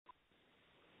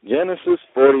Genesis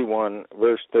 41,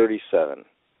 verse 37.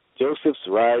 Joseph's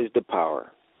rise to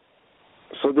power.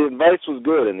 So the advice was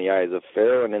good in the eyes of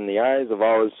Pharaoh and in the eyes of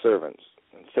all his servants.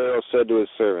 And Pharaoh said to his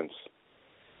servants,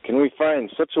 "Can we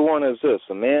find such a one as this,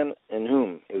 a man in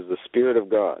whom is the Spirit of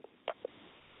God?"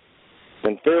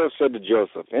 Then Pharaoh said to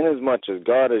Joseph, "Inasmuch as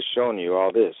God has shown you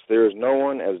all this, there is no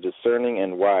one as discerning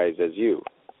and wise as you.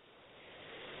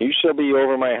 You shall be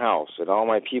over my house, and all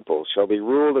my people shall be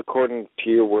ruled according to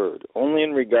your word. Only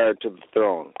in regard to the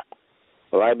throne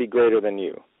will I be greater than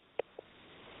you."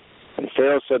 And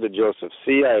Pharaoh said to Joseph,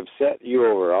 "See, I have set you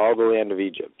over all the land of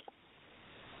Egypt."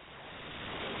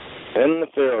 Then the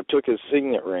Pharaoh took his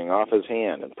signet ring off his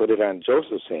hand and put it on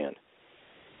Joseph's hand.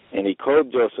 And he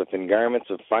clothed Joseph in garments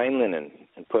of fine linen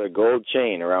and put a gold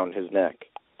chain around his neck.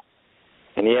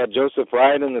 And he had Joseph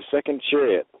ride in the second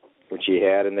chariot which he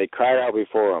had, and they cried out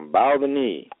before him, "Bow the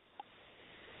knee."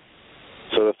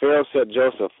 So the Pharaoh set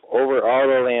Joseph over all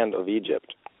the land of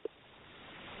Egypt.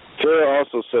 Pharaoh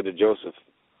also said to Joseph,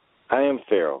 "I am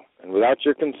Pharaoh, and without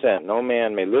your consent no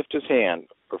man may lift his hand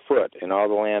or foot in all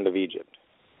the land of Egypt."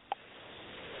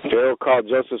 Pharaoh called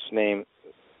Joseph's name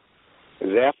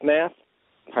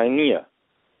Zaphnath-Paaneah.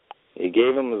 He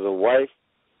gave him as a wife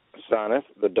Asenath,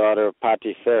 the daughter of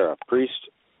Poti-Pherah, priest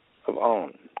of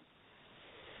On.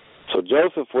 So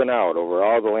Joseph went out over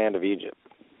all the land of Egypt.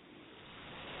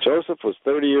 Joseph was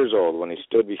 30 years old when he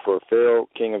stood before Pharaoh,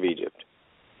 king of Egypt.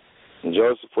 And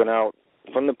Joseph went out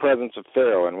from the presence of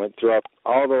Pharaoh and went throughout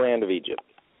all the land of Egypt.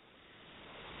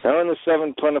 Now in the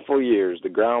 7 plentiful years the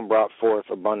ground brought forth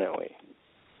abundantly.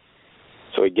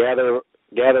 So he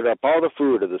gathered up all the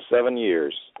food of the 7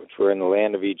 years which were in the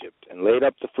land of Egypt, and laid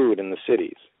up the food in the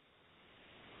cities.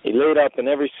 He laid up in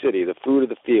every city the food of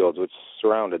the fields which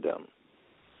surrounded them.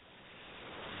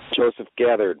 Joseph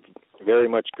gathered very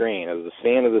much grain as the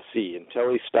sand of the sea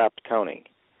until he stopped counting,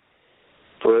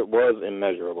 for it was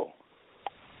immeasurable.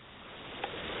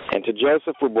 And to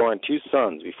Joseph were born 2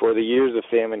 sons before the years of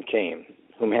famine came,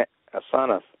 whom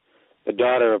Asenath, the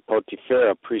daughter of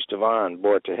Poti-Pherah, priest of On,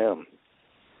 bore to him.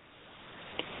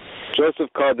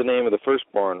 Joseph called the name of the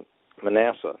firstborn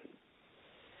Manasseh,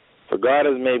 for God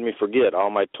has made me forget all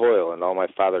my toil and all my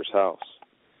father's house.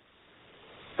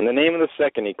 And the name of the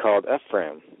second he called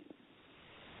Ephraim,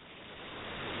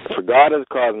 for God has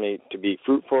caused me to be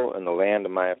fruitful in the land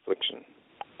of my affliction.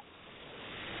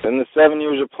 Then the 7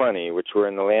 years of plenty which were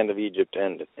in the land of Egypt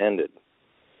ended,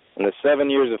 and the 7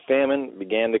 years of famine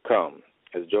began to come,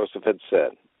 as Joseph had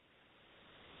said.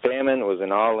 Famine was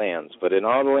in all lands, but in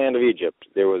all the land of Egypt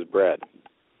there was bread.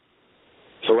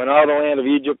 So when all the land of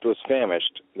Egypt was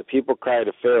famished, the people cried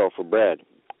to Pharaoh for bread.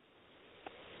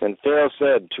 Then Pharaoh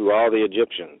said to all the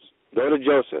Egyptians, "Go to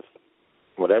Joseph.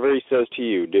 Whatever he says to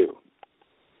you, do."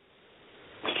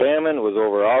 Famine was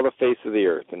over all the face of the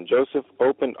earth, and Joseph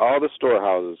opened all the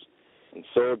storehouses and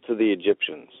sold to the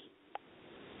Egyptians.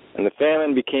 And the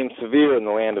famine became severe in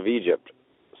the land of Egypt,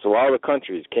 so all the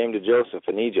countries came to Joseph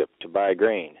in Egypt to buy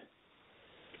grain,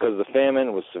 because the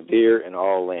famine was severe in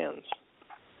all lands.